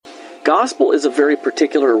gospel is a very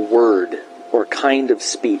particular word or kind of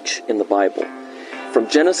speech in the Bible. From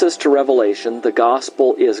Genesis to Revelation, the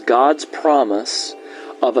gospel is God's promise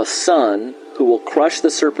of a son who will crush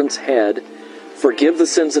the serpent's head, forgive the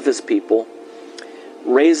sins of his people,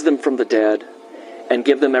 raise them from the dead, and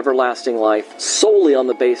give them everlasting life solely on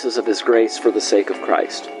the basis of his grace for the sake of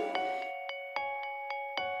Christ.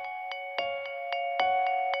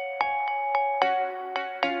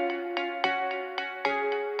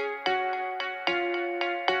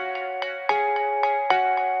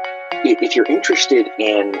 If you're interested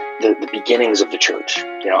in the beginnings of the church,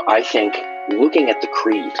 I think looking at the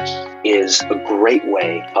creed is a great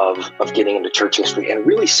way of getting into church history and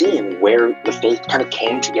really seeing where the faith kind of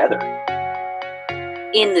came together.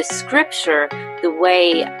 In the scripture, the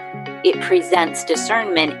way it presents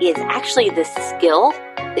discernment is actually the skill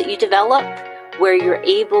that you develop where you're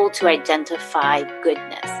able to identify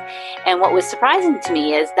goodness. And what was surprising to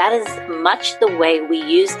me is that is much the way we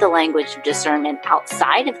use the language of discernment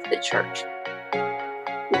outside of the church.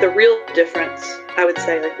 The real difference, I would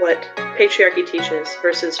say, like what patriarchy teaches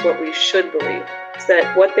versus what we should believe, is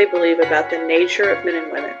that what they believe about the nature of men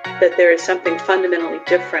and women, that there is something fundamentally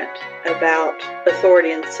different about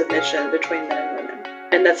authority and submission between men and women.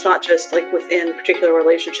 And that's not just like within particular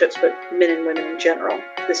relationships, but men and women in general.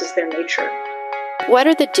 This is their nature. What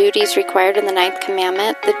are the duties required in the Ninth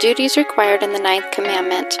Commandment? The duties required in the Ninth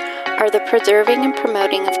Commandment are the preserving and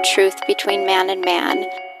promoting of truth between man and man.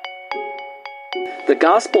 The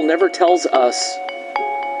gospel never tells us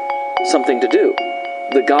something to do.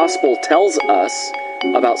 The gospel tells us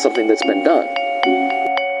about something that's been done.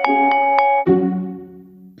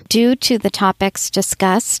 Due to the topics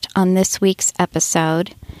discussed on this week's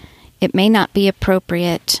episode, it may not be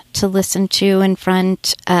appropriate to listen to in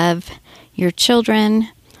front of your children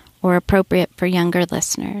or appropriate for younger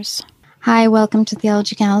listeners. Hi, welcome to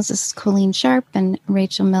Theology Gals. This is Colleen Sharp and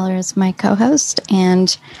Rachel Miller is my co-host,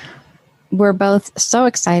 and we're both so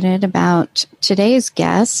excited about today's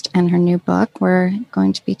guest and her new book. We're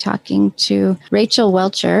going to be talking to Rachel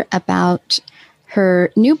Welcher about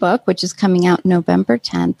her new book, which is coming out November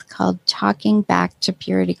 10th, called Talking Back to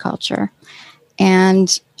Purity Culture.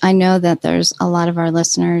 And I know that there's a lot of our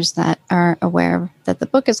listeners that are aware that the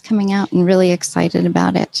book is coming out and really excited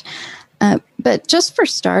about it. But just for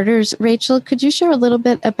starters, Rachel, could you share a little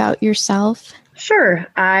bit about yourself? Sure.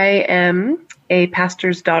 I am a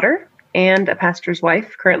pastor's daughter and a pastor's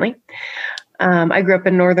wife currently. I grew up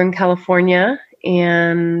in Northern California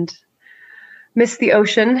and miss the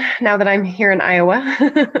ocean now that I'm here in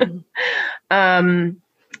Iowa.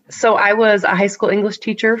 So I was a high school English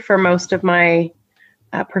teacher for most of my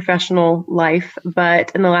professional life,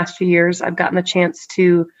 but in the last few years, I've gotten the chance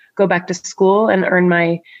to go back to school and earn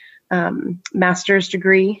my master's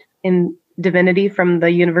degree in divinity from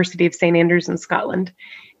the University of St. Andrews in Scotland.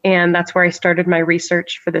 And that's where I started my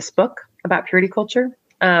research for this book about purity culture.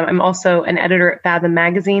 I'm also an editor at Fathom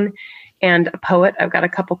Magazine and a poet. I've got a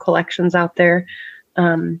couple collections out there.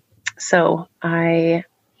 So I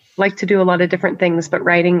like to do a lot of different things, but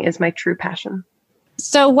writing is my true passion.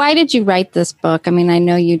 So why did you write this book? I mean, I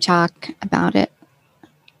know you talk about it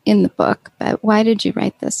in the book, but why did you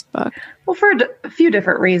write this book? Well, for a few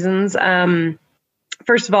different reasons.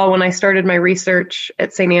 First of all, when I started my research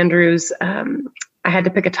at St. Andrews, I had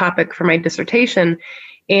to pick a topic for my dissertation.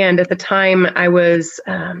 And at the time, I was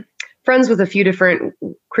friends with a few different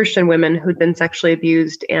Christian women who'd been sexually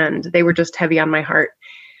abused, and they were just heavy on my heart.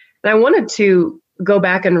 And I wanted to go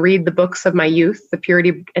back and read the books of my youth, the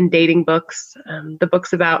purity and dating books, the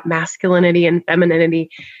books about masculinity and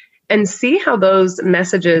femininity, and see how those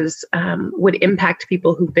messages would impact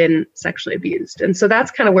people who've been sexually abused. And so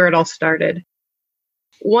that's kind of where it all started.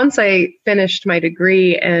 Once I finished my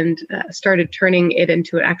degree and started turning it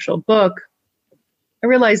into an actual book, I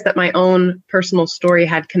realized that my own personal story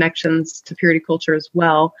had connections to purity culture as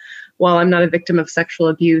well. While I'm not a victim of sexual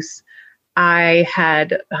abuse, I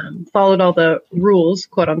had followed all the rules,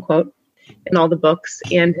 quote unquote, in all the books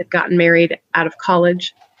and had gotten married out of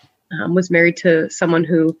college, was married to someone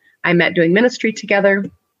who I met doing ministry together.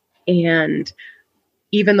 And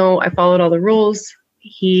even though I followed all the rules,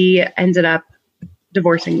 he ended up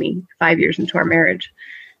divorcing me 5 years into our marriage.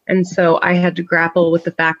 And so I had to grapple with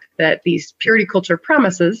the fact that these purity culture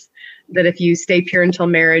promises that if you stay pure until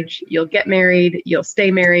marriage, you'll get married, you'll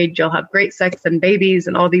stay married, you'll have great sex and babies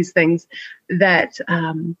and all these things, that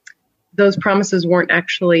those promises weren't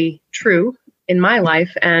actually true in my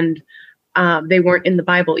life, and they weren't in the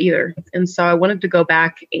Bible either. And so I wanted to go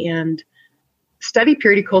back and study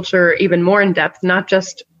purity culture even more in depth, not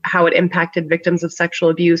just how it impacted victims of sexual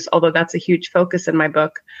abuse, although that's a huge focus in my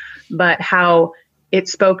book, but how it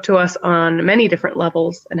spoke to us on many different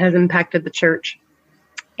levels and has impacted the church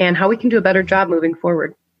and how we can do a better job moving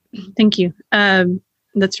forward. Thank you.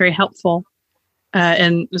 That's very helpful.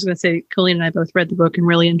 And I was going to say, Colleen and I both read the book and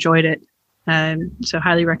really enjoyed it. So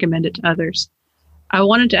highly recommend it to others. I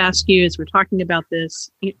wanted to ask you, as we're talking about this,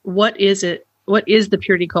 what is it? What is the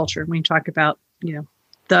purity culture? When you talk about,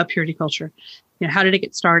 the purity culture, how did it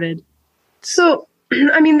get started? So,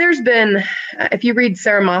 there's been, if you read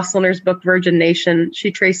Sarah Mosliner's book, Virgin Nation,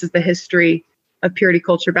 she traces the history of purity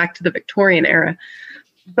culture back to the Victorian era.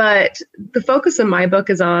 But the focus of my book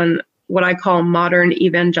is on what I call modern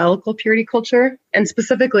evangelical purity culture, and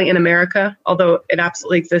specifically in America, although it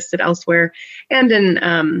absolutely existed elsewhere, and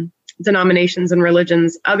in denominations and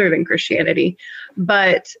religions other than Christianity.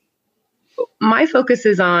 But my focus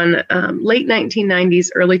is on late 1990s,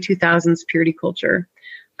 early 2000s purity culture,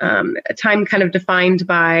 a time kind of defined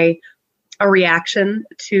by a reaction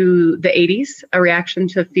to the 80s, a reaction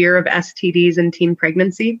to fear of STDs and teen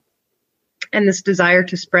pregnancy, and this desire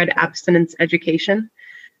to spread abstinence education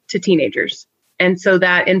to teenagers. And so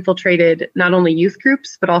that infiltrated not only youth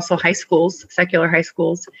groups, but also high schools, secular high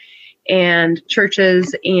schools, and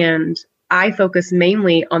churches. And I focus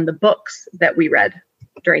mainly on the books that we read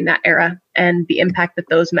during that era and the impact that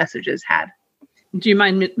those messages had. Do you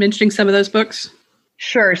mind mentioning some of those books?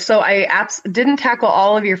 Sure. So I didn't tackle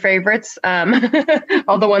all of your favorites,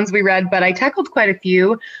 all the ones we read, but I tackled quite a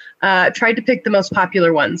few, tried to pick the most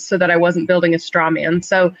popular ones so that I wasn't building a straw man.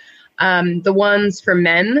 So the ones for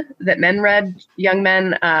men that men read, young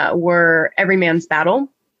men, were Every Man's Battle,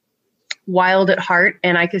 Wild at Heart,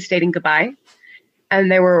 and I Kissed Dating Goodbye.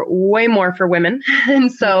 And they were way more for women.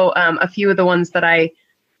 And so a few of the ones that I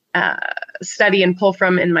study and pull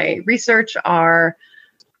from in my research are,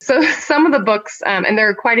 so some of the books, and there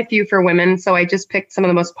are quite a few for women, so I just picked some of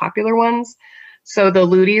the most popular ones. So the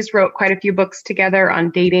Ludys wrote quite a few books together on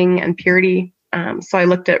dating and purity. So I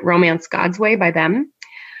looked at Romance God's Way by them,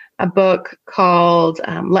 a book called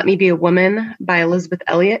Let Me Be a Woman by Elizabeth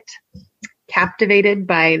Elliot, Captivated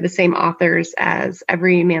by the same authors as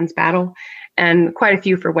Every Man's Battle, and quite a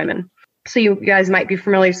few for women. So you guys might be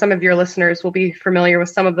familiar, some of your listeners will be familiar with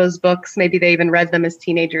some of those books. Maybe they even read them as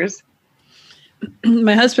teenagers.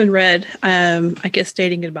 My husband read I Kissed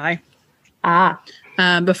Dating Goodbye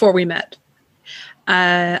before we met.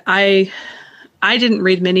 I didn't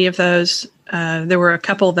read many of those. There were a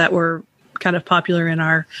couple that were kind of popular in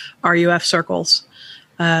our RUF circles,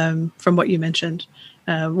 from what you mentioned.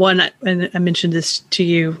 One, and I mentioned this to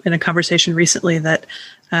you in a conversation recently, that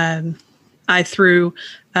I threw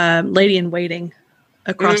Lady in Waiting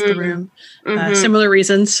across the room. Similar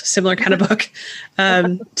reasons, similar kind of book.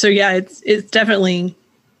 So yeah, it's definitely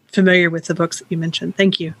familiar with the books that you mentioned.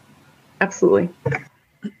 Thank you. Absolutely.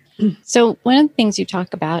 So one of the things you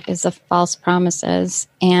talk about is the false promises.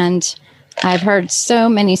 And I've heard so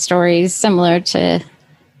many stories similar to,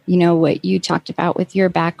 what you talked about with your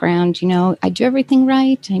background. I do everything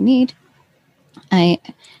right. If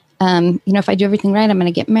I do everything right, I'm going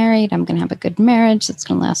to get married. I'm going to have a good marriage that's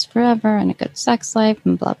going to last forever and a good sex life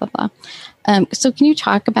and blah, blah, blah. So can you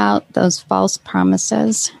talk about those false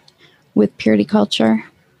promises with purity culture?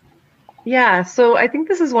 Yeah. So I think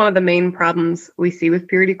this is one of the main problems we see with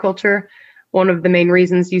purity culture. One of the main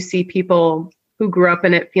reasons you see people who grew up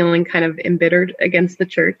in it feeling kind of embittered against the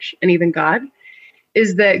church and even God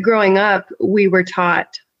is that growing up, we were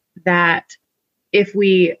taught that if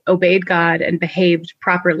we obeyed God and behaved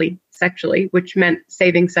properly sexually, which meant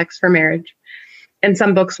saving sex for marriage, and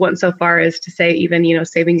some books went so far as to say even,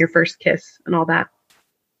 saving your first kiss and all that,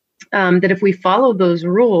 that if we followed those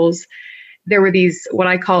rules, there were these, what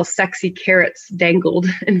I call sexy carrots dangled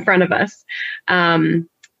in front of us,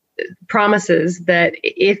 promises that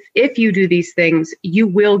if you do these things, you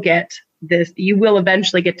will get this, you will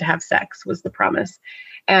eventually get to have sex, was the promise.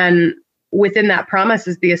 And within that promise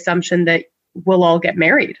is the assumption that we'll all get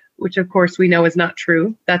married, which of course we know is not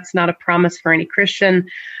true. That's not a promise for any Christian.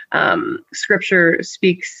 Scripture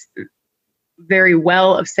speaks very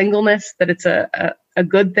well of singleness, that it's a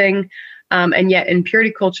good thing. And yet in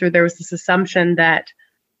purity culture, there was this assumption that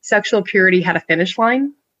sexual purity had a finish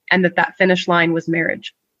line and that finish line was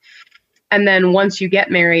marriage. And then once you get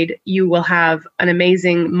married, you will have an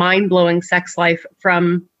amazing, mind-blowing sex life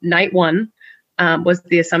from night one, was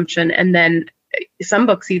the assumption. And then some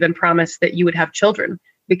books even promise that you would have children,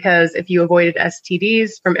 because if you avoided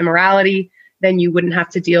STDs from immorality, then you wouldn't have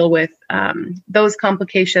to deal with those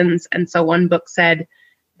complications. And so one book said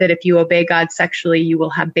that if you obey God sexually, you will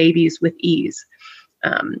have babies with ease.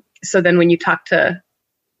 So then when you talk to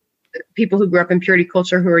people who grew up in purity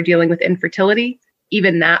culture who are dealing with infertility,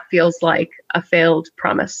 even that feels like a failed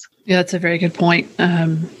promise. Yeah, that's a very good point.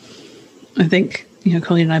 I think,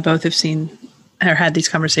 Colleen and I both have seen or had these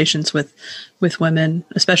conversations with women,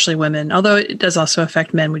 especially women, although it does also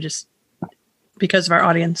affect men. We just, because of our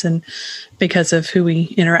audience and because of who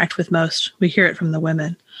we interact with most, we hear it from the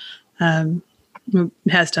women. It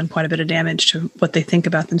has done quite a bit of damage to what they think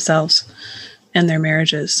about themselves and their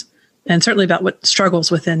marriages, and certainly about what struggles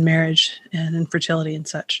within marriage and infertility and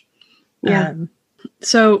such. Yeah.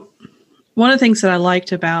 So one of the things that I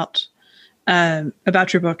liked about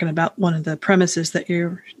your book and about one of the premises that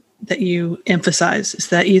you emphasize is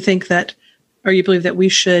that you think that, or you believe that we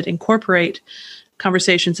should incorporate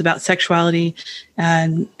conversations about sexuality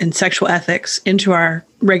and sexual ethics into our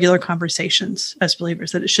regular conversations as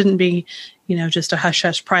believers, that it shouldn't be, just a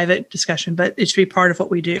hush-hush private discussion, but it should be part of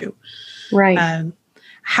what we do. Right.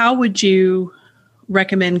 How would you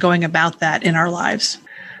recommend going about that in our lives?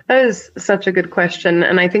 That is such a good question.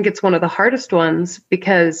 And I think it's one of the hardest ones,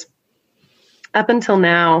 because up until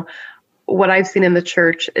now, what I've seen in the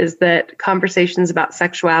church is that conversations about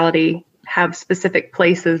sexuality have specific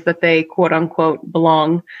places that they quote unquote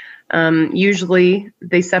belong. Usually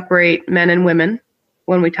they separate men and women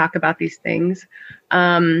when we talk about these things.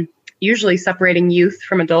 Usually separating youth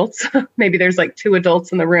from adults. Maybe there's like 2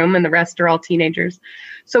 adults in the room and the rest are all teenagers.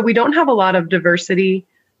 So we don't have a lot of diversity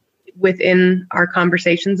within our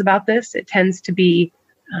conversations about this. It tends to be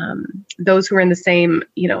those who are in the same,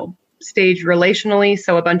 stage relationally.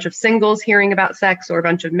 So a bunch of singles hearing about sex, or a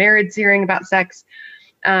bunch of marrieds hearing about sex,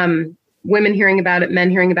 women hearing about it, men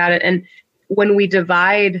hearing about it. And when we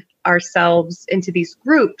divide ourselves into these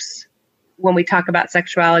groups, when we talk about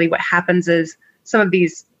sexuality, what happens is some of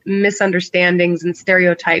these misunderstandings and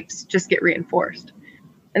stereotypes just get reinforced.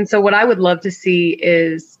 And so what I would love to see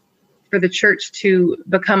is for the church to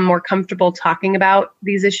become more comfortable talking about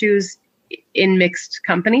these issues in mixed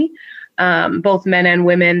company, both men and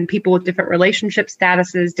women, people with different relationship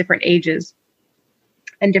statuses, different ages,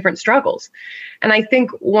 and different struggles. And I think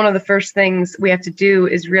one of the first things we have to do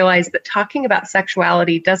is realize that talking about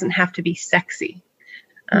sexuality doesn't have to be sexy.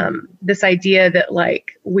 This idea that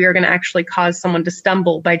we are going to actually cause someone to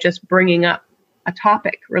stumble by just bringing up a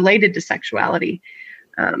topic related to sexuality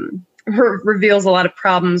reveals a lot of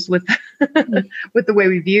problems with with the way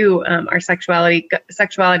we view our sexuality.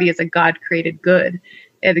 Sexuality is a God-created good.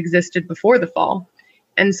 It existed before the fall.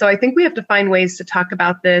 And so I think we have to find ways to talk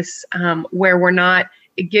about this where we're not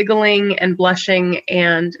giggling and blushing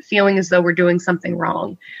and feeling as though we're doing something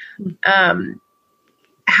wrong.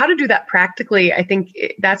 How to do that practically, I think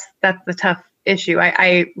that's the tough issue.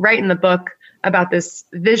 I write in the book about this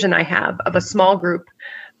vision I have of a small group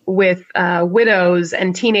with widows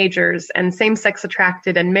and teenagers and same-sex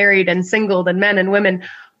attracted and married and single and men and women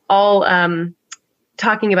all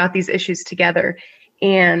talking about these issues together.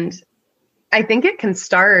 And I think it can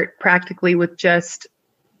start practically with just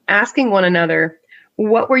asking one another,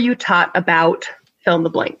 what were you taught about fill in the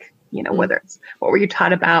blank? Whether it's what were you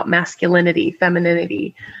taught about masculinity,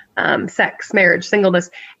 femininity, sex, marriage, singleness,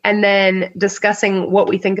 and then discussing what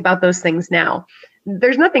we think about those things now.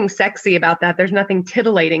 There's nothing sexy about that. There's nothing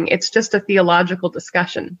titillating. It's just a theological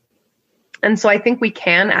discussion. And so I think we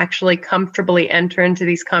can actually comfortably enter into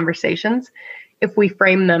these conversations if we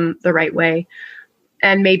frame them the right way.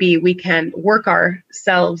 And maybe we can work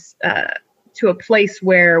ourselves to a place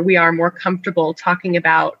where we are more comfortable talking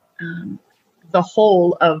about the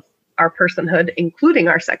whole of our personhood, including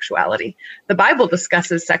our sexuality. The Bible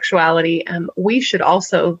discusses sexuality. We should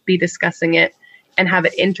also be discussing it and have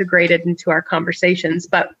it integrated into our conversations.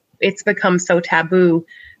 But it's become so taboo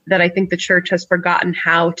that I think the church has forgotten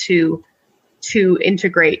how to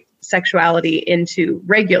integrate sexuality into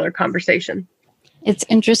regular conversation. It's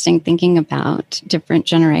interesting thinking about different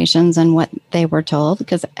generations and what they were told,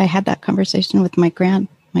 because I had that conversation with my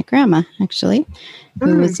grandma, actually,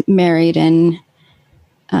 who was married in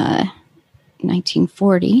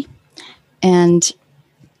 1940. And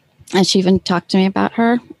she even talked to me about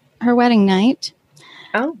her wedding night.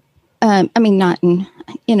 Oh. Not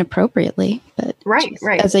inappropriately, but right.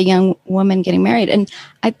 As a young woman getting married. And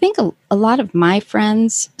I think a lot of my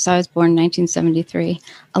friends, so I was born in 1973,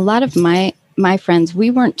 a lot of my friends,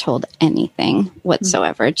 we weren't told anything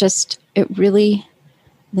whatsoever. It really,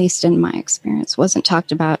 at least in my experience, wasn't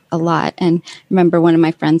talked about a lot. And I remember one of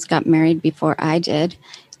my friends got married before I did.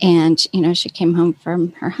 And, she came home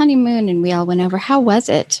from her honeymoon and we all went over, how was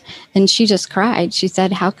it? And she just cried. She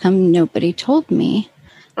said, how come nobody told me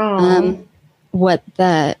what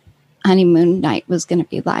the honeymoon night was going to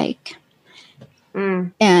be like?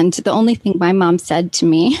 And the only thing my mom said to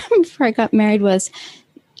me before I got married was,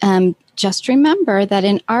 just remember that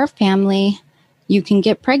in our family, you can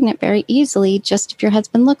get pregnant very easily just if your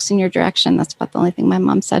husband looks in your direction. That's about the only thing my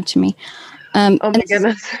mom said to me. Oh my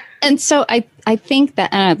goodness. And so I think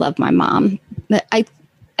that, and I love my mom, that I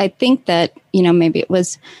think that, maybe it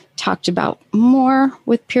was talked about more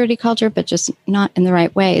with purity culture, but just not in the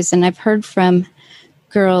right ways. And I've heard from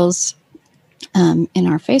girls in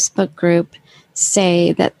our Facebook group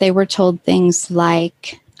say that they were told things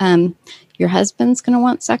like, your husband's going to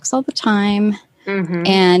want sex all the time,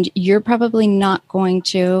 and you're probably not going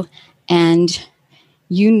to, and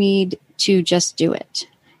you need to just do it.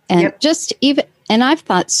 And and I've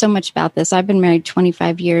thought so much about this. I've been married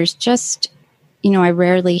 25 years. I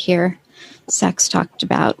rarely hear sex talked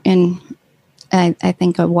about in, I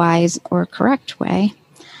think, a wise or correct way.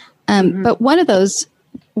 But one of those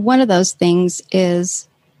things is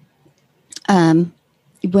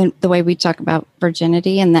when the way we talk about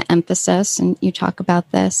virginity and the emphasis, and you talk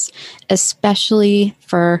about this, especially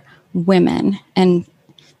for women. And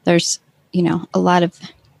there's, a lot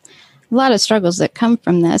of struggles that come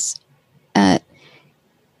from this.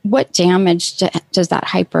 What damage does that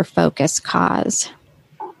hyper focus cause?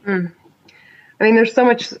 I mean, there's so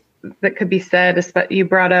much that could be said. You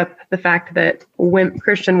brought up the fact that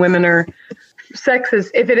Christian women are sex is,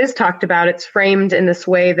 if it is talked about, it's framed in this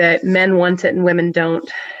way that men want it and women don't.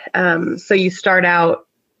 So you start out,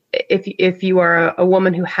 if you are a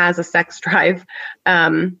woman who has a sex drive,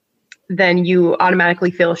 then you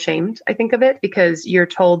automatically feel ashamed, I think, of it, because you're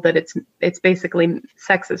told that it's basically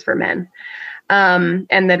sex is for men,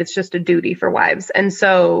 and that it's just a duty for wives. And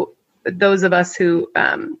so those of us who,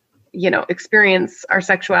 experience our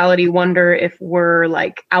sexuality wonder if we're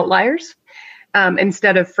like outliers,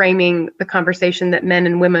 instead of framing the conversation that men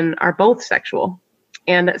and women are both sexual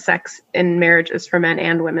and that sex in marriage is for men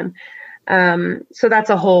and women. So that's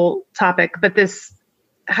a whole topic. But this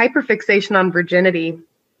hyperfixation on virginity,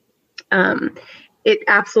 it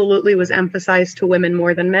absolutely was emphasized to women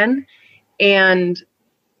more than men. And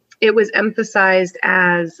it was emphasized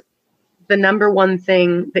as the number one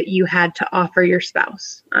thing that you had to offer your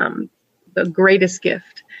spouse. The greatest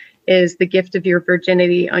gift is the gift of your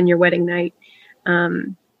virginity on your wedding night.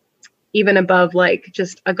 Even above like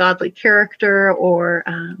just a godly character or,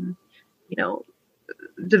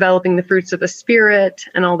 developing the fruits of the spirit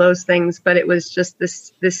and all those things. But it was just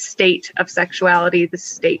this state of sexuality, this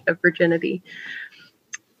state of virginity.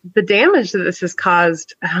 The damage that this has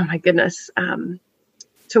caused, oh my goodness,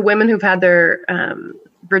 to women who've had their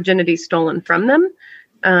virginity stolen from them.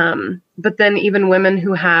 But then even women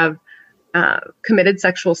who have committed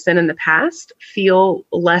sexual sin in the past feel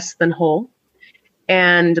less than whole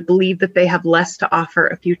and believe that they have less to offer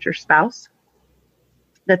a future spouse,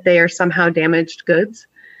 that they are somehow damaged goods.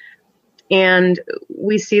 And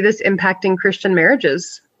we see this impacting Christian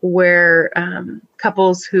marriages where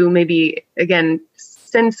couples who maybe, again,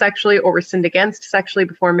 sinned sexually or were sinned against sexually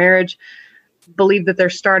before marriage believe that they're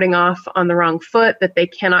starting off on the wrong foot, that they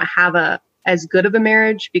cannot have as good of a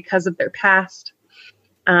marriage because of their past.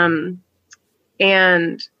 And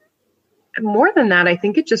more than that, I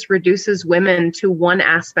think it just reduces women to one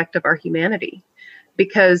aspect of our humanity.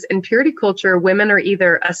 Because in purity culture, women are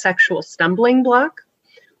either a sexual stumbling block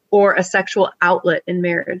or a sexual outlet in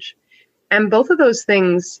marriage. And both of those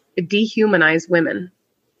things dehumanize women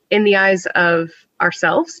in the eyes of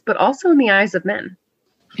ourselves, but also in the eyes of men.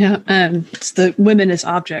 Yeah, it's the women as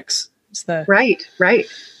objects. It's the right.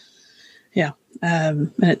 Yeah,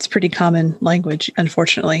 and it's pretty common language,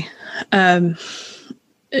 unfortunately.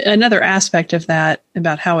 Another aspect of that,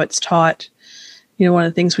 about how it's taught, one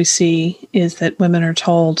of the things we see is that women are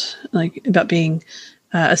told about being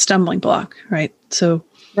a stumbling block, right? So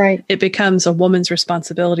it becomes a woman's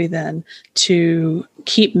responsibility then to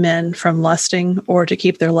keep men from lusting or to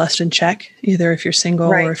keep their lust in check, either if you're single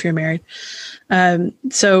or if you're married.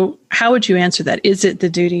 So how would you answer that? Is it the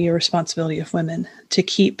duty or responsibility of women to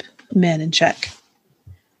keep men in check?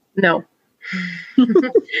 No.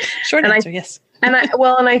 Short answer, yes. And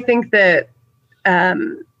I think that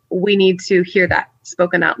we need to hear that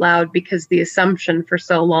spoken out loud, because the assumption for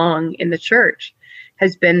so long in the church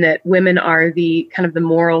has been that women are the kind of the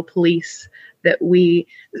moral police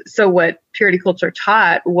so what purity culture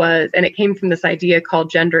taught was, and it came from this idea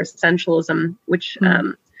called gender essentialism, which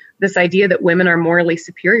this idea that women are morally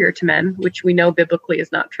superior to men, which we know biblically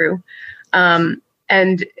is not true.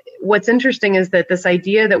 And what's interesting is that this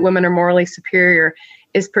idea that women are morally superior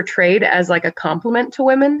is portrayed as like a compliment to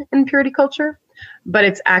women in purity culture, but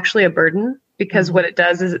it's actually a burden, because what it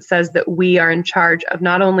does is it says that we are in charge of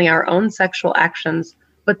not only our own sexual actions,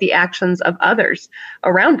 but the actions of others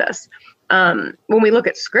around us. When we look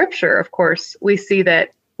at scripture, of course, we see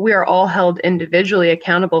that we are all held individually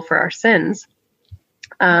accountable for our sins,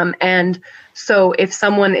 And so if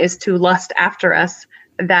someone is to lust after us,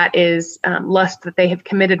 that is lust that they have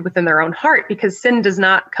committed within their own heart, because sin does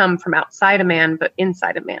not come from outside a man, but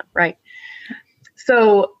inside a man, right?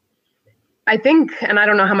 So I think, and I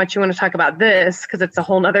don't know how much you want to talk about this because it's a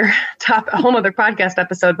whole nother podcast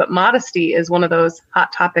episode, but modesty is one of those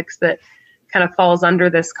hot topics that kind of falls under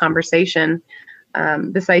this conversation.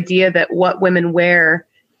 This idea that what women wear,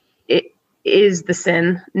 it is the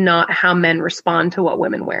sin, not how men respond to what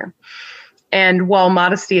women wear. And while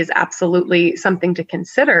modesty is absolutely something to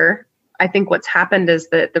consider, I think what's happened is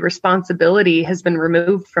that the responsibility has been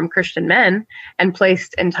removed from Christian men and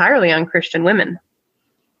placed entirely on Christian women,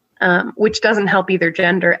 which doesn't help either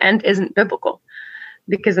gender and isn't biblical.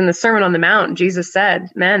 Because in the Sermon on the Mount, Jesus said,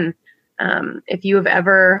 men, if you have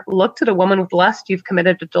ever looked at a woman with lust, you've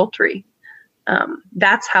committed adultery.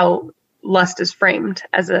 That's how lust is framed,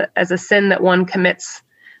 as a sin that one commits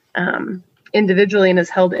individually and is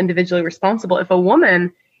held individually responsible. If a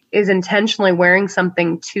woman is intentionally wearing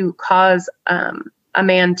something to cause a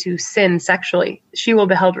man to sin sexually, she will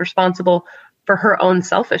be held responsible for her own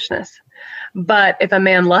selfishness. But if a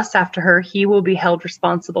man lusts after her, he will be held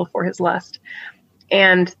responsible for his lust.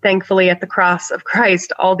 And thankfully, at the cross of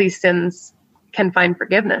Christ, all these sins can find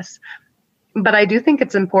forgiveness. But I do think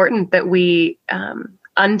it's important that we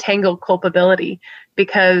untangle culpability,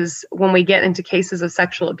 because when we get into cases of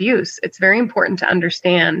sexual abuse, it's very important to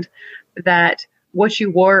understand that what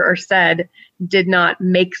you wore or said did not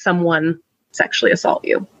make someone sexually assault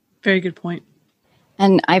you. Very good point.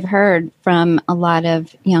 And I've heard from a lot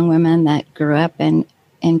of young women that grew up in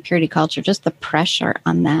purity culture, just the pressure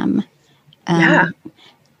on them.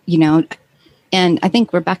 You know, and I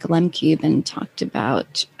think Rebecca Lemcuben talked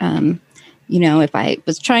about, if I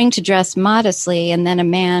was trying to dress modestly and then a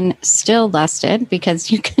man still lusted,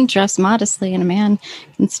 because you can dress modestly and a man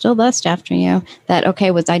can still lust after you, that,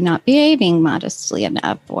 okay, was I not behaving modestly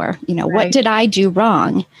enough? Or, what did I do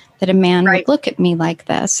wrong that a man would look at me like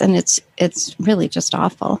this? And it's really just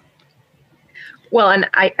awful. Well, and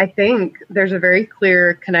I think there's a very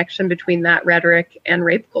clear connection between that rhetoric and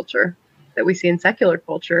rape culture that we see in secular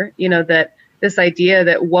culture, that this idea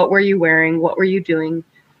that what were you wearing? What were you doing?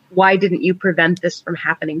 Why didn't you prevent this from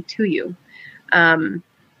happening to you? And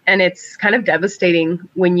it's kind of devastating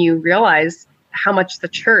when you realize how much the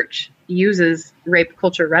church uses rape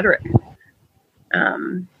culture rhetoric.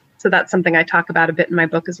 So that's something I talk about a bit in my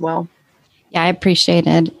book as well. Yeah, I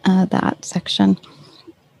appreciated that section.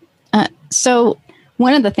 So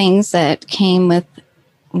one of the things that came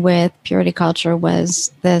with purity culture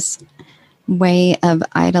was this way of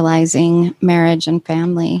idolizing marriage and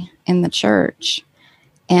family in the church.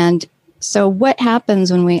 And so what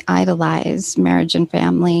happens when we idolize marriage and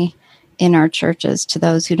family in our churches to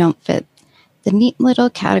those who don't fit the neat little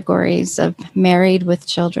categories of married with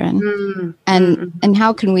children? And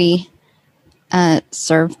how can we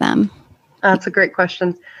serve them? That's a great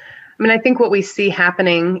question. I mean, I think what we see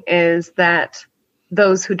happening is that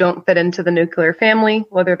those who don't fit into the nuclear family,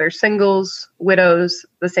 whether they're singles, widows,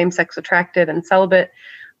 the same-sex attracted, and celibate,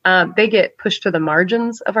 they get pushed to the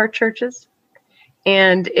margins of our churches.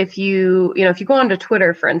 And if you go onto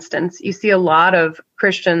Twitter, for instance, you see a lot of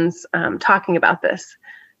Christians talking about this,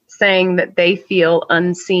 saying that they feel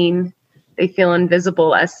unseen, they feel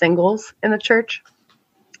invisible as singles in the church.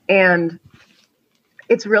 And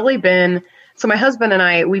it's really been, so my husband and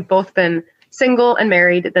I, we've both been single and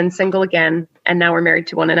married, then single again, and now we're married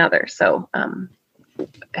to one another. So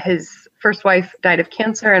his first wife died of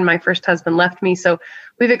cancer, and my first husband left me. So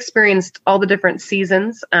we've experienced all the different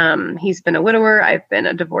seasons. He's been a widower, I've been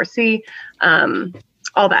a divorcee,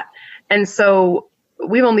 all that. And so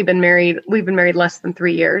we've been married less than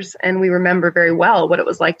 3 years, and we remember very well what it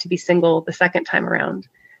was like to be single the second time around.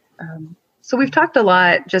 So we've talked a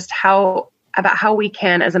lot just about how we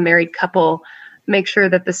can, as a married couple, make sure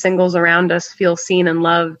that the singles around us feel seen and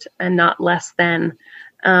loved and not less than.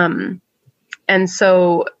 And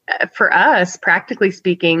so for us, practically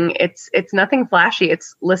speaking, it's nothing flashy.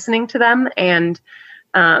 It's listening to them and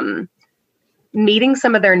meeting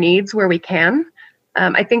some of their needs where we can.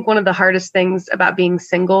 I think one of the hardest things about being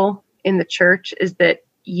single in the church is that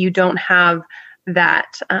you don't have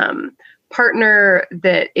that partner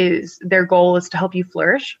that is their goal is to help you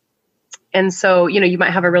flourish. And so, you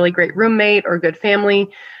might have a really great roommate or good family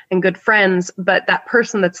and good friends, but that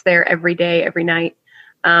person that's there every day, every night.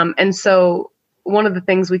 And so one of the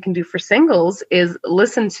things we can do for singles is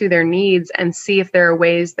listen to their needs and see if there are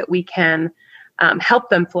ways that we can help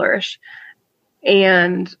them flourish.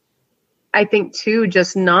 And I think too,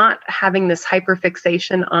 just not having this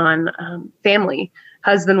hyperfixation on family,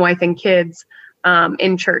 husband, wife, and kids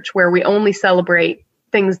in church, where we only celebrate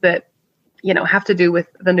things that, have to do with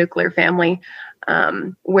the nuclear family,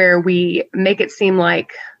 where we make it seem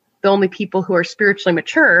like the only people who are spiritually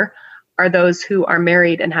mature are those who are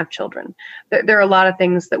married and have children. There are a lot of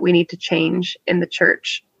things that we need to change in the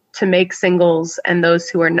church to make singles and those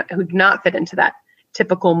who do not fit into that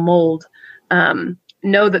typical mold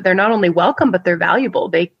know that they're not only welcome, but they're valuable.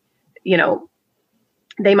 They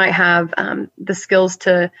might have the skills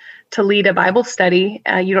to lead a Bible study.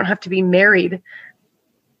 You don't have to be married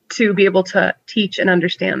to be able to teach and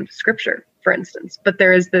understand Scripture, for instance. But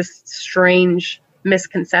there is this strange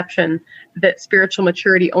misconception that spiritual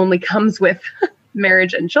maturity only comes with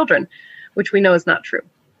marriage and children, which we know is not true.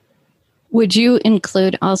 Would you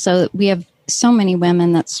include also, we have so many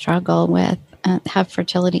women that struggle with, have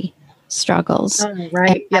fertility struggles. Oh,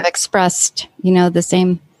 right. Have expressed,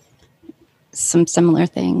 some similar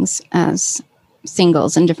things as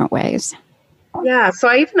singles in different ways. Yeah. So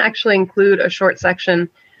I even actually include a short section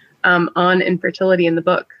on infertility in the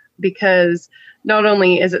book, because not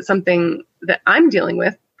only is it something that I'm dealing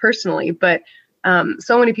with personally, but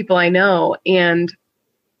so many people I know, and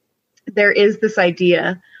there is this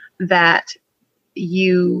idea that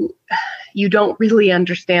you don't really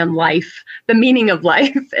understand life, the meaning of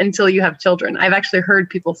life, until you have children. I've actually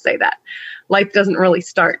heard people say that. Life doesn't really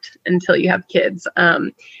start until you have kids.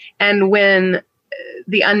 And when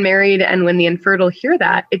the unmarried and when the infertile hear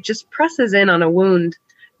that, it just presses in on a wound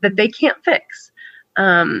that they can't fix.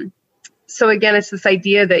 So again, it's this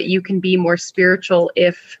idea that you can be more spiritual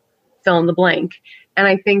if fill in the blank. And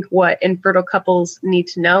I think what infertile couples need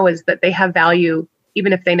to know is that they have value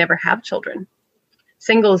even if they never have children.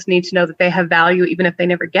 Singles need to know that they have value even if they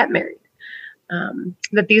never get married.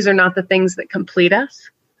 That these are not the things that complete us,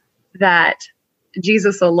 that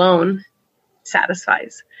Jesus alone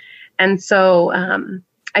satisfies. And so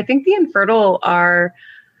I think the infertile are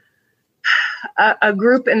a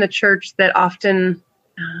group in the church that often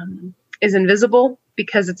is invisible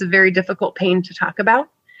because it's a very difficult pain to talk about.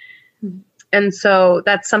 And so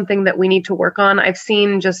that's something that we need to work on. I've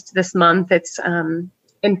seen just this month, it's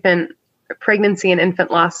infant pregnancy and infant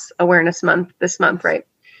loss awareness month this month, right?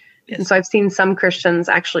 Yes. And so I've seen some Christians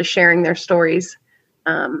actually sharing their stories.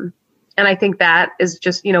 And I think that is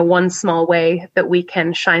just, one small way that we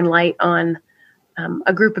can shine light on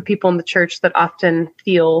a group of people in the church that often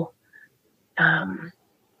feel,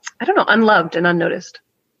 unloved and unnoticed.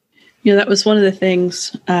 That was one of the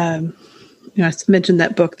things, I mentioned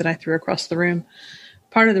that book that I threw across the room.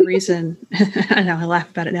 Part of the reason, I know I laugh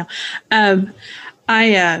about it now.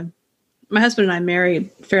 My husband and I married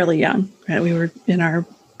fairly young, right? We were in our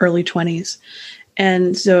early 20s.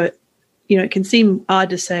 And so, it can seem odd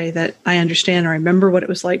to say that I understand or remember what it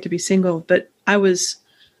was like to be single, but I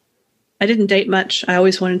didn't date much. I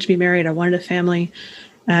always wanted to be married. I wanted a family.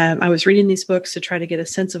 I was reading these books to try to get a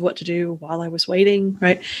sense of what to do while I was waiting,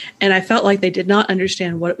 right? And I felt like they did not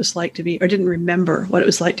understand what it was like to be, or didn't remember what it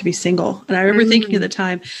was like to be single. And I remember thinking at the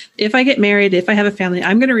time, if I get married, if I have a family,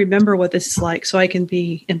 I'm going to remember what this is like so I can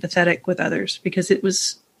be empathetic with others, because it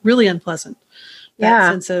was really unpleasant.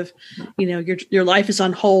 That sense of, your life is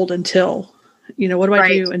on hold until, what do I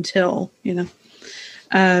do until,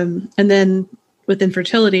 and then with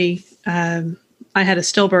infertility, I had a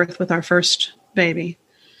stillbirth with our first baby.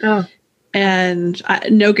 Oh. And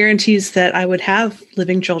no guarantees that I would have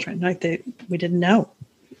living children. We didn't know,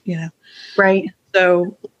 Right.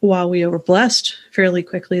 So while we were blessed fairly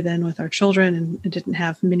quickly then with our children and didn't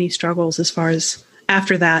have many struggles as far as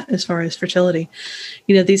fertility,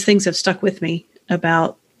 these things have stuck with me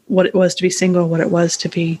about what it was to be single, what it was to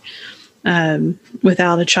be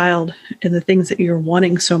without a child, and the things that you're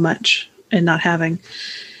wanting so much and not having.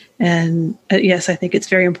 And yes, I think it's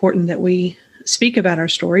very important that we speak about our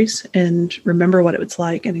stories and remember what it was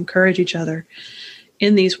like and encourage each other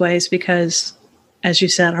in these ways, because, as you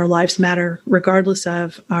said, our lives matter regardless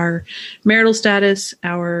of our marital status,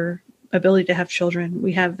 our ability to have children.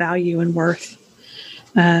 We have value and worth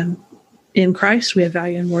in Christ. We have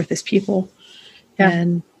value and worth as people. Yeah.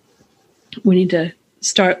 And we need to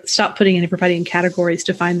stop putting everybody in categories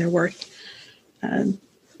to find their worth.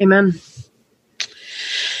 Amen.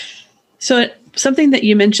 So something that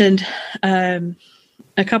you mentioned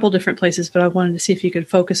a couple different places, but I wanted to see if you could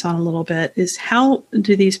focus on a little bit, is how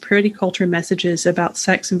do these purity culture messages about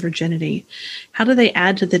sex and virginity, how do they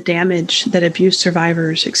add to the damage that abuse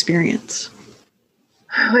survivors experience?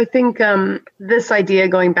 I think this idea,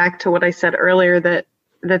 going back to what I said earlier, that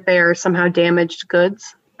they are somehow damaged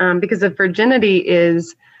goods, because if virginity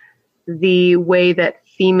is the way that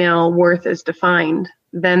female worth is defined,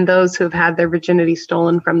 then those who have had their virginity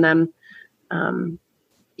stolen from them,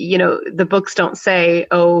 the books don't say,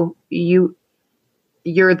 oh, you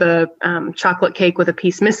you're the chocolate cake with a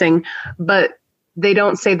piece missing, but they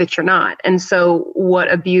don't say that you're not. And so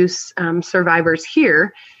what abuse survivors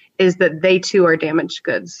hear is that they too are damaged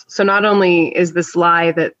goods. So not only is this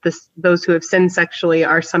lie that those who have sinned sexually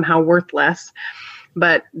are somehow worthless,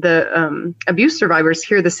 but the abuse survivors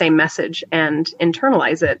hear the same message and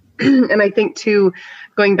internalize it. And I think too,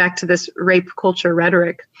 going back to this rape culture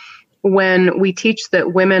rhetoric, when we teach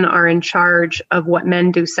that women are in charge of what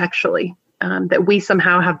men do sexually, that we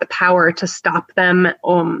somehow have the power to stop them,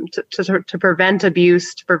 to prevent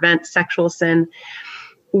abuse, to prevent sexual sin.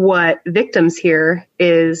 What victims hear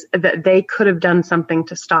is that they could have done something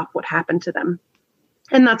to stop what happened to them.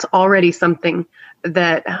 And that's already something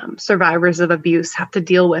that survivors of abuse have to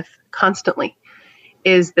deal with constantly,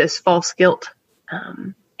 is this false guilt.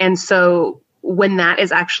 And so when that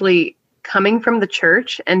is actually coming from the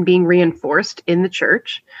church and being reinforced in the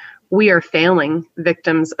church, we are failing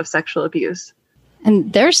victims of sexual abuse.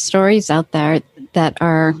 And there's stories out there that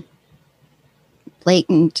are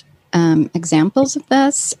blatant examples of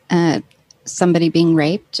this. Somebody being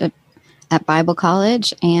raped at Bible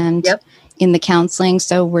college and in the counseling.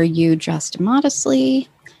 So were you dressed immodestly?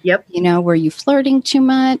 Yep. Were you flirting too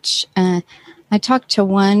much? I talked to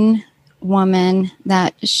one woman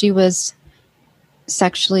that she was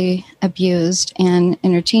sexually abused and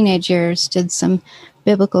in her teenage years did some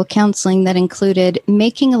biblical counseling that included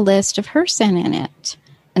making a list of her sin in it.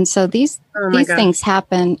 And so these things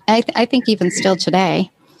happen, I think even still today.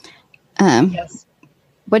 Yes.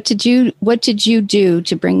 What did you do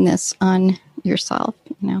to bring this on yourself?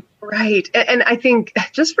 Right. And I think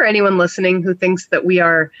just for anyone listening who thinks that we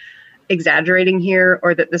are exaggerating here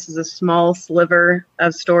or that this is a small sliver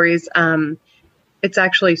of stories, it's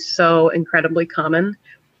actually so incredibly common.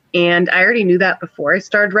 And I already knew that before I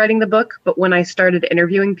started writing the book. But when I started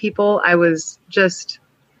interviewing people, I was just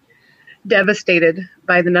devastated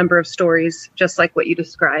by the number of stories, just like what you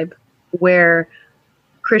describe, where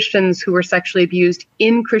Christians who were sexually abused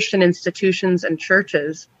in Christian institutions and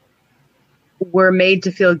churches were made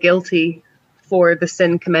to feel guilty for the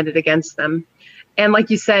sin committed against them. And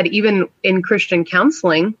like you said, even in Christian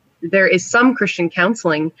counseling, there is some Christian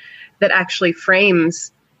counseling that actually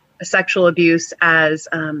frames sexual abuse as,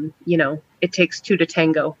 it takes two to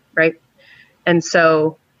tango, right? And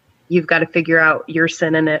so you've got to figure out your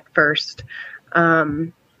sin in it first.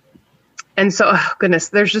 And so, oh goodness,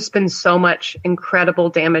 there's just been so much incredible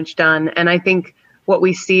damage done. And I think what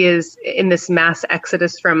we see is in this mass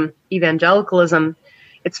exodus from evangelicalism,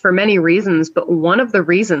 it's for many reasons, but one of the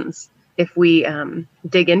reasons, if we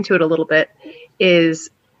dig into it a little bit, is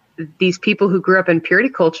these people who grew up in purity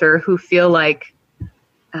culture who feel like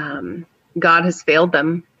God has failed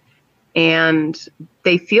them. And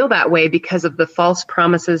they feel that way because of the false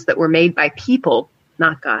promises that were made by people,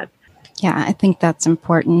 not God. Yeah, I think that's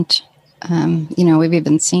important. We've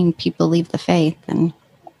even seen people leave the faith.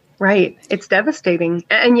 Right. It's devastating.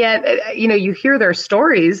 And yet, you hear their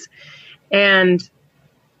stories and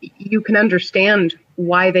you can understand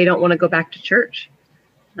why they don't want to go back to church.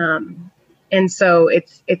 And so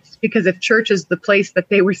it's because if church is the place that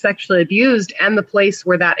they were sexually abused and the place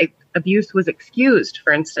where that abuse was excused,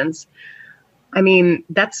 for instance, I mean,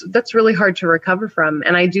 that's really hard to recover from.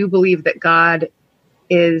 And I do believe that God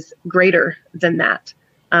is greater than that,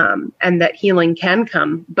 and that healing can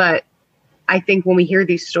come. But I think when we hear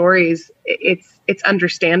these stories, it's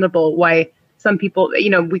understandable why some people,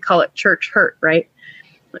 we call it church hurt, right?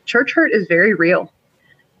 Church hurt is very real.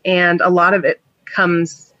 And a lot of it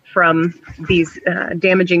comes from these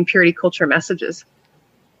damaging purity culture messages.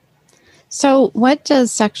 So what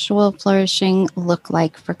does sexual flourishing look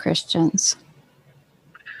like for Christians?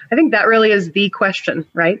 I think that really is the question,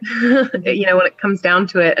 right? When it comes down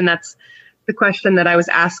to it. And that's the question that I was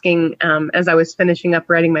asking as I was finishing up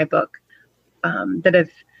writing my book, that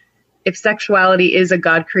if sexuality is a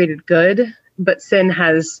God-created good, but sin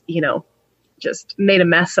has, just made a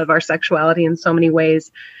mess of our sexuality in so many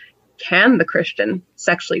ways, can the Christian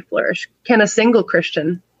sexually flourish? Can a single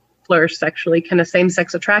Christian flourish sexually? Can a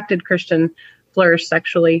same-sex attracted Christian flourish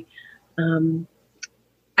sexually?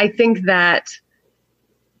 I think that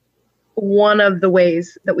one of the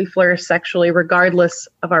ways that we flourish sexually, regardless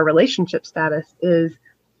of our relationship status, is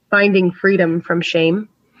finding freedom from shame.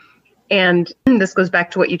 And this goes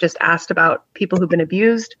back to what you just asked about people who've been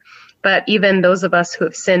abused, but even those of us who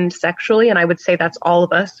have sinned sexually, and I would say that's all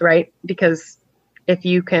of us, right? Because if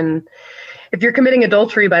you're committing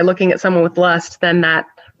adultery by looking at someone with lust, then that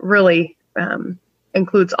really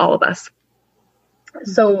includes all of us.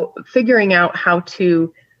 So figuring out how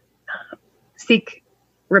to seek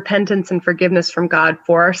repentance and forgiveness from God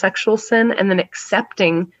for our sexual sin, and then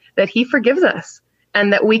accepting that He forgives us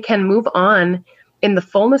and that we can move on in the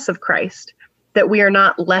fullness of Christ, that we are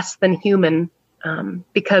not less than human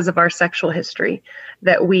because of our sexual history,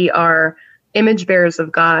 that we are image bearers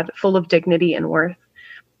of God, full of dignity and worth.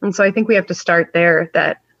 And so I think we have to start there,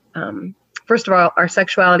 that first of all, our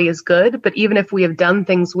sexuality is good, but even if we have done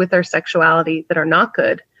things with our sexuality that are not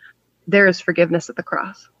good, there is forgiveness at the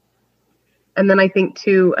cross. And then I think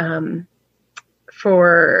too,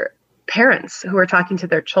 for parents who are talking to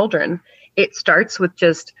their children, it starts with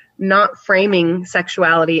just not framing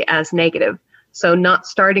sexuality as negative. So not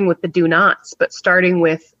starting with the do nots, but starting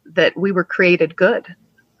with that we were created good.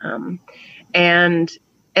 And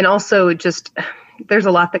also just, there's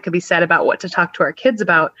a lot that could be said about what to talk to our kids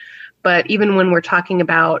about. But even when we're talking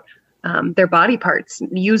about their body parts,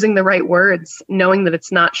 using the right words, knowing that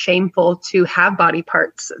it's not shameful to have body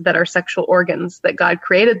parts that are sexual organs, that God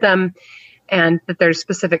created them and that there's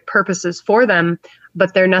specific purposes for them,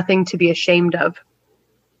 but they're nothing to be ashamed of.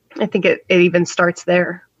 I think it even starts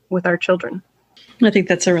there with our children. I think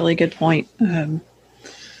that's a really good point.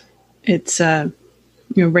 It's,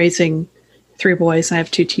 raising 3 boys. I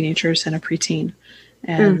have 2 teenagers and a preteen,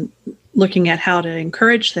 and looking at how to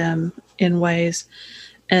encourage them in ways.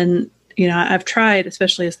 And, I've tried,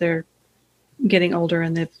 especially as they're getting older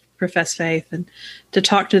and they've professed faith, and to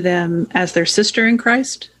talk to them as their sister in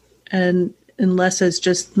Christ, and less as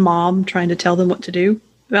just mom trying to tell them what to do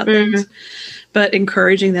about things, but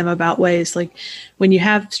encouraging them about ways like when you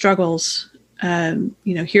have struggles,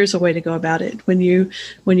 here's a way to go about it. When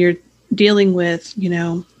you're dealing with,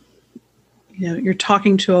 you're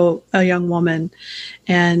talking to a young woman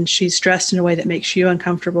and she's dressed in a way that makes you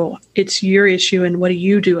uncomfortable. It's your issue. And what do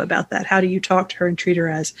you do about that? How do you talk to her and treat her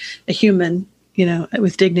as a human,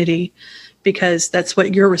 with dignity, because that's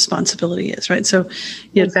what your responsibility is. Right. So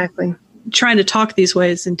exactly, trying to talk these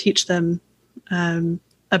ways and teach them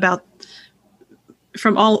about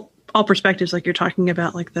from all perspectives, like you're talking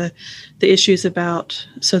about, like the issues about,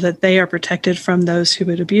 so that they are protected from those who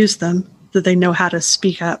would abuse them, that they know how to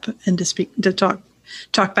speak up and to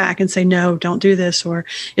talk back and say, no, don't do this. Or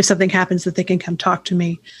if something happens, that they can come talk to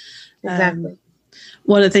me. Exactly.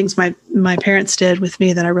 One of the things my parents did with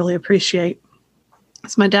me that I really appreciate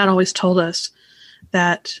is my dad always told us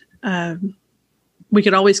that we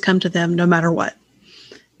could always come to them no matter what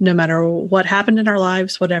happened in our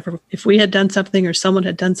lives, whatever. If we had done something or someone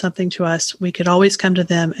had done something to us, we could always come to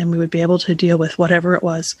them and we would be able to deal with whatever it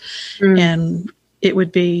was. And it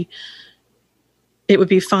would be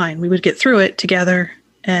fine. We would get through it together,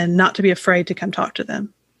 and not to be afraid to come talk to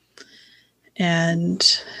them. And,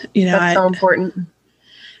 that's so important.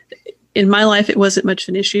 In my life, it wasn't much of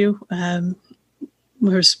an issue.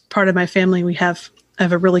 There's part of my family. I have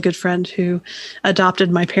a really good friend who adopted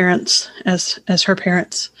my parents as her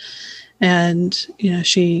parents. And,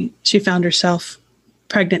 she found herself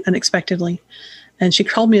pregnant unexpectedly, and she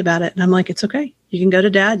called me about it. And I'm like, it's okay. You can go to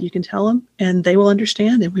Dad, you can tell him, and they will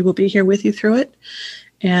understand, and we will be here with you through it.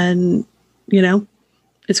 And,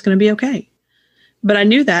 it's going to be okay. But I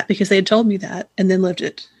knew that because they had told me that and then lived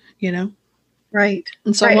it, Right.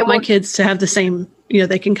 And so I want my kids to have the same,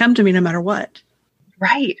 they can come to me no matter what.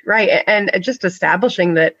 Right. And just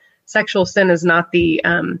establishing that sexual sin is not the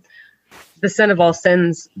sin of all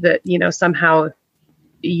sins, that, somehow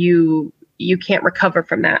you can't recover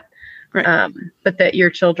from that. Right. But that your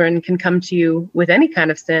children can come to you with any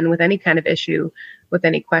kind of sin, with any kind of issue, with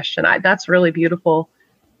any question. That's really beautiful.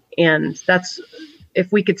 And that's,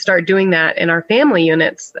 if we could start doing that in our family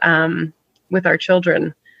units with our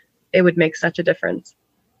children, it would make such a difference.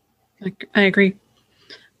 I agree.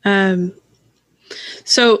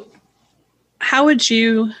 So how would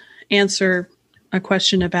you answer a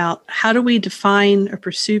question about how do we define or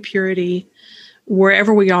pursue purity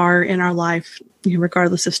wherever we are in our life,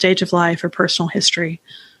 regardless of stage of life or personal history?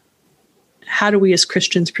 How do we as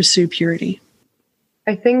Christians pursue purity?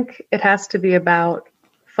 I think it has to be about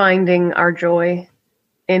finding our joy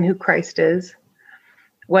in who Christ is,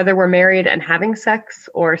 whether we're married and having sex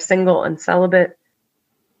or single and celibate.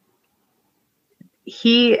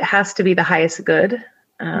 He has to be the highest good.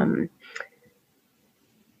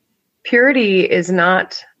 Purity is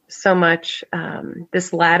not so much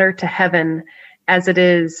this ladder to heaven as it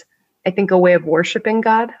is, I think, a way of worshiping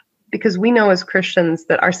God, because we know as Christians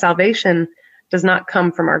that our salvation does not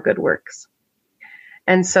come from our good works.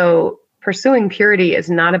 And so pursuing purity is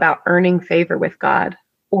not about earning favor with God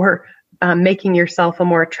or making yourself a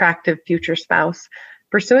more attractive future spouse.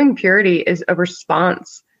 Pursuing purity is a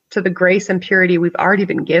response to the grace and purity we've already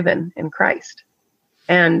been given in Christ.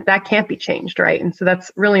 And that can't be changed, right? And so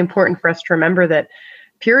that's really important for us to remember that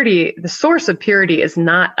purity, the source of purity is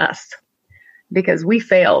not us, because we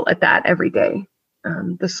fail at that every day.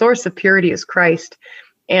 The source of purity is Christ,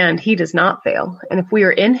 and he does not fail. And if we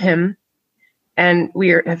are in him and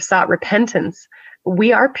have sought repentance,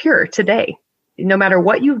 we are pure today. No matter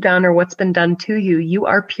what you've done or what's been done to you, you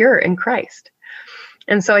are pure in Christ.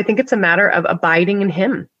 And so I think it's a matter of abiding in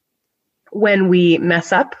him. When we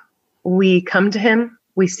mess up, we come to him,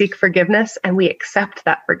 we seek forgiveness, and we accept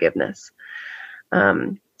that forgiveness.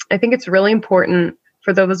 I think it's really important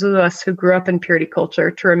for those of us who grew up in purity culture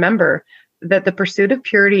to remember that the pursuit of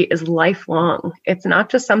purity is lifelong. It's not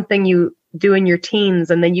just something you do in your teens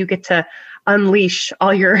and then you get to unleash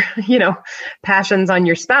all your, passions on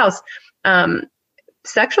your spouse.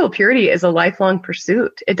 Sexual purity is a lifelong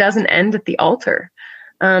pursuit. It doesn't end at the altar,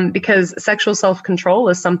 because sexual self-control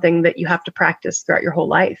is something that you have to practice throughout your whole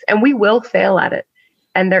life, and we will fail at it.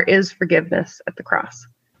 And there is forgiveness at the cross.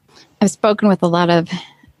 I've spoken with a lot of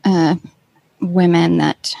women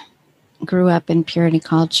that grew up in purity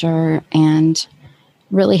culture and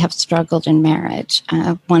really have struggled in marriage.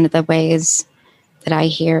 One of the ways that I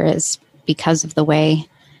hear is because of the way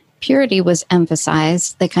purity was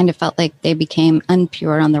emphasized, they kind of felt like they became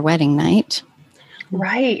unpure on their wedding night.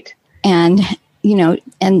 Right. And,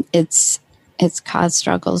 and it's caused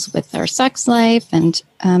struggles with their sex life. And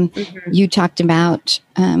you talked about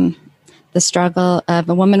the struggle of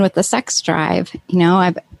a woman with a sex drive.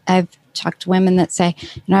 I've talked to women that say,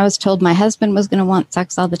 I was told my husband was going to want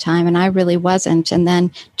sex all the time, and I really wasn't. And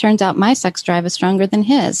then turns out my sex drive is stronger than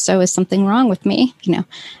his. So is something wrong with me?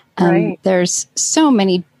 Right. There's so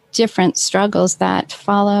many different struggles that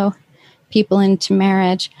follow people into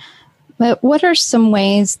marriage. But what are some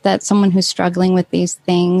ways that someone who's struggling with these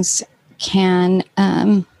things can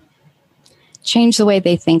change the way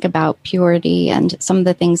they think about purity and some of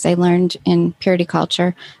the things they learned in purity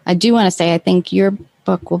culture? I do want to say I think your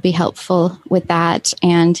book will be helpful with that.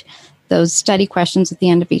 And those study questions at the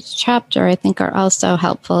end of each chapter, I think, are also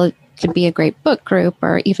helpful. It could be a great book group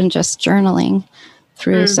or even just journaling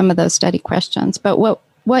through some of those study questions. But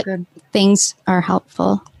what things are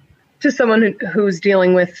helpful to someone who's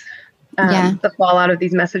dealing with the fallout of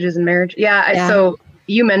these messages in marriage? So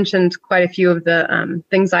you mentioned quite a few of the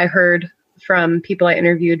things I heard from people I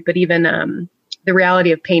interviewed, but even the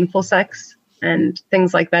reality of painful sex and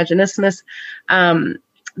things like vaginismus.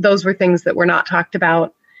 Those were things that were not talked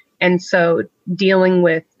about. And so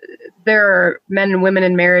there are men and women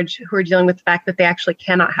in marriage who are dealing with the fact that they actually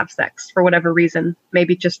cannot have sex for whatever reason,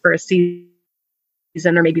 maybe just for a season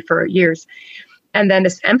or maybe for years. And then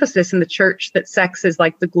this emphasis in the church that sex is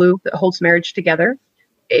like the glue that holds marriage together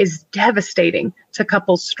is devastating to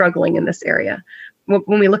couples struggling in this area.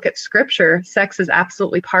 When we look at scripture, sex is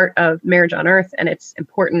absolutely part of marriage on earth, and it's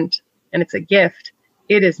important and it's a gift.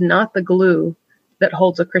 It is not the glue that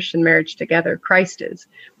holds a Christian marriage together. Christ is.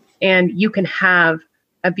 And you can have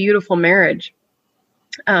a beautiful marriage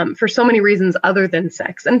for so many reasons other than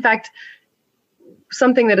sex. In fact,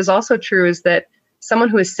 something that is also true is that someone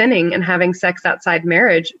who is sinning and having sex outside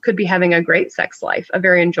marriage could be having a great sex life, a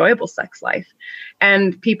very enjoyable sex life.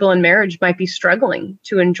 And people in marriage might be struggling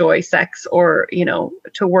to enjoy sex or,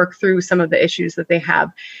 to work through some of the issues that they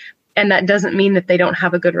have. And that doesn't mean that they don't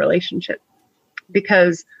have a good relationship,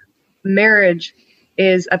 because marriage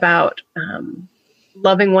is about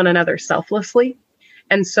loving one another selflessly.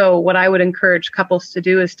 And so what I would encourage couples to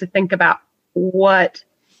do is to think about what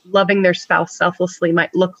loving their spouse selflessly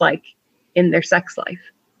might look like in their sex life.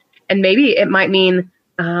 And maybe it might mean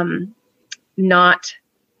not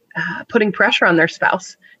putting pressure on their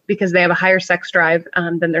spouse because they have a higher sex drive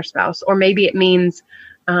than their spouse. Or maybe it means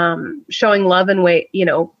showing love in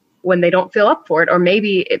when they don't feel up for it. Or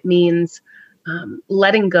maybe it means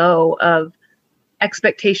letting go of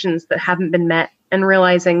expectations that haven't been met and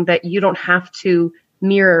realizing that you don't have to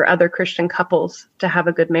mirror other Christian couples to have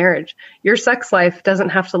a good marriage. Your sex life doesn't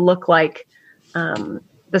have to look like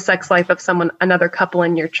the sex life of another couple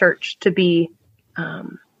in your church to be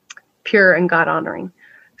pure and God honoring.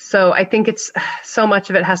 So I think it's so much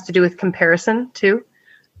of it has to do with comparison too.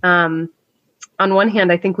 On one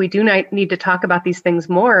hand, I think we do need to talk about these things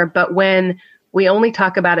more, but when we only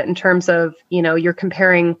talk about it in terms of, you're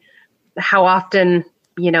comparing how often,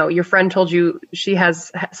 your friend told you she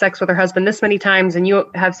has sex with her husband this many times and you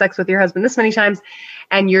have sex with your husband this many times,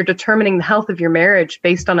 and you're determining the health of your marriage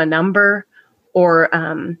based on a number or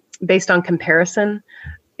based on comparison,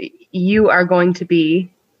 you are going to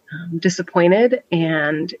be disappointed,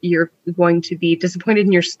 and you're going to be disappointed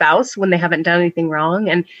in your spouse when they haven't done anything wrong.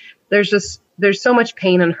 And there's so much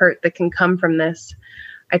pain and hurt that can come from this.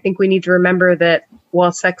 I think we need to remember that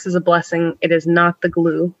while sex is a blessing, it is not the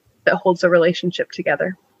glue that holds a relationship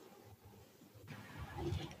together.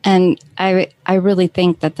 And I really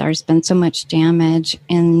think that there's been so much damage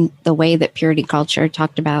in the way that purity culture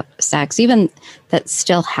talked about sex, even that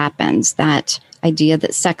still happens, that idea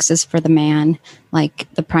that sex is for the man,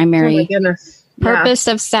 like the primary purpose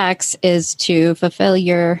of sex is to fulfill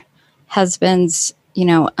your husband's,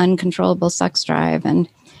 uncontrollable sex drive, and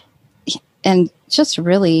just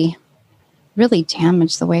really, really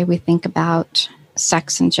damage the way we think about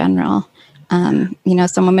sex in general.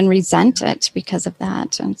 Some women resent it because of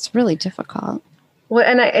that, and it's really difficult. Well,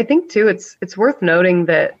 and I think too, it's worth noting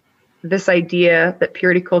that this idea that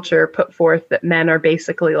purity culture put forth that men are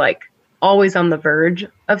basically like always on the verge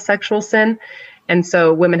of sexual sin, and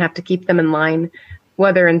so women have to keep them in line,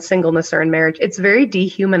 whether in singleness or in marriage, it's very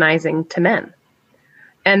dehumanizing to men.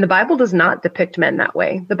 And the Bible does not depict men that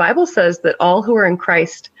way. The Bible says that all who are in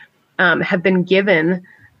Christ have been given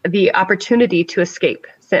the opportunity to escape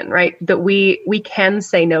sin, right? That we can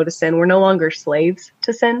say no to sin. We're no longer slaves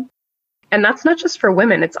to sin. And that's not just for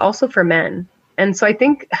women, it's also for men. And so I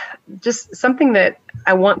think just something that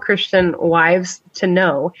I want Christian wives to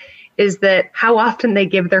know is that how often they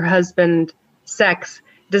give their husband sex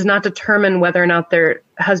does not determine whether or not their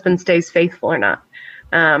husband stays faithful or not.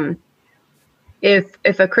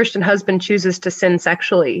 If a Christian husband chooses to sin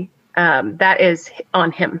sexually, that is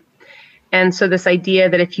on him. And so this idea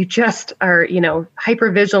that if you just are,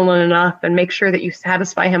 hyper vigilant enough and make sure that you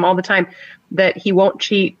satisfy him all the time, that he won't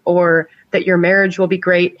cheat or that your marriage will be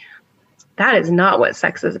great, that is not what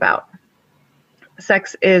sex is about.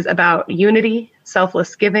 Sex is about unity,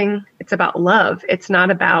 selfless giving. It's about love. It's not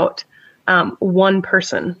about one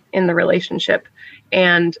person in the relationship.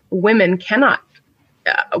 And wives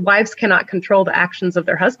cannot control the actions of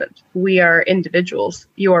their husband. We are individuals.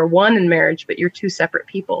 You are one in marriage, but you're two separate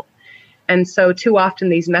people. And so too often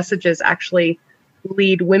these messages actually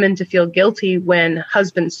lead women to feel guilty when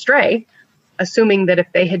husbands stray, assuming that if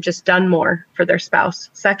they had just done more for their spouse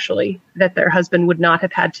sexually, that their husband would not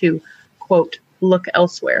have had to, quote, look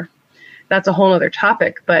elsewhere. That's a whole other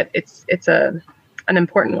topic, but it's an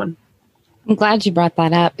important one. I'm glad you brought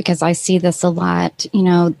that up because I see this a lot.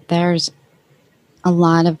 There's a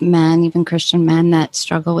lot of men, even Christian men, that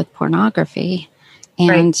struggle with pornography.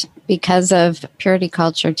 And because of purity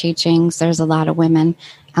culture teachings, there's a lot of women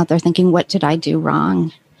out there thinking, what did I do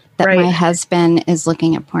wrong that my husband is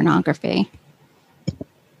looking at pornography?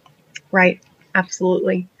 Right.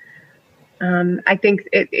 Absolutely. I think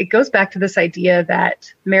it goes back to this idea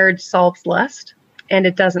that marriage solves lust, and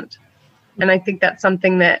it doesn't. And I think that's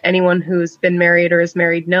something that anyone who's been married or is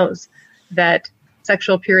married knows, that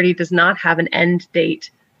sexual purity does not have an end date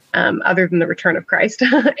other than the return of Christ.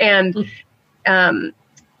 And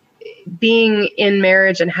being in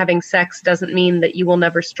marriage and having sex doesn't mean that you will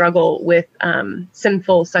never struggle with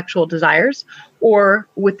sinful sexual desires or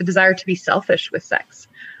with the desire to be selfish with sex.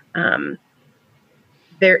 You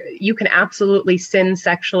can absolutely sin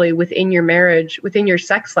sexually within your marriage, within your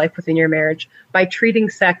sex life, within your marriage, by treating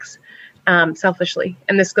sex selfishly.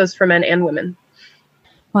 And this goes for men and women.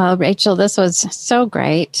 Well, Rachel, this was so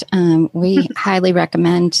great. We highly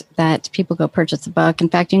recommend that people go purchase the book. In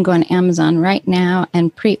fact, you can go on Amazon right now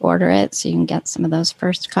and pre-order it so you can get some of those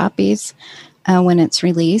first copies when it's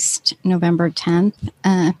released, November 10th.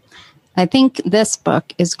 I think this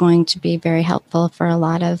book is going to be very helpful for a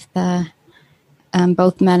lot of the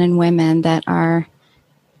both men and women that are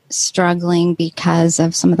struggling because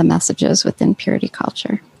of some of the messages within purity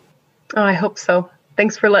culture. Oh, I hope so.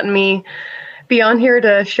 Thanks for letting me be on here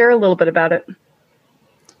to share a little bit about it.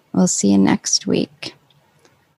 We'll see you next week.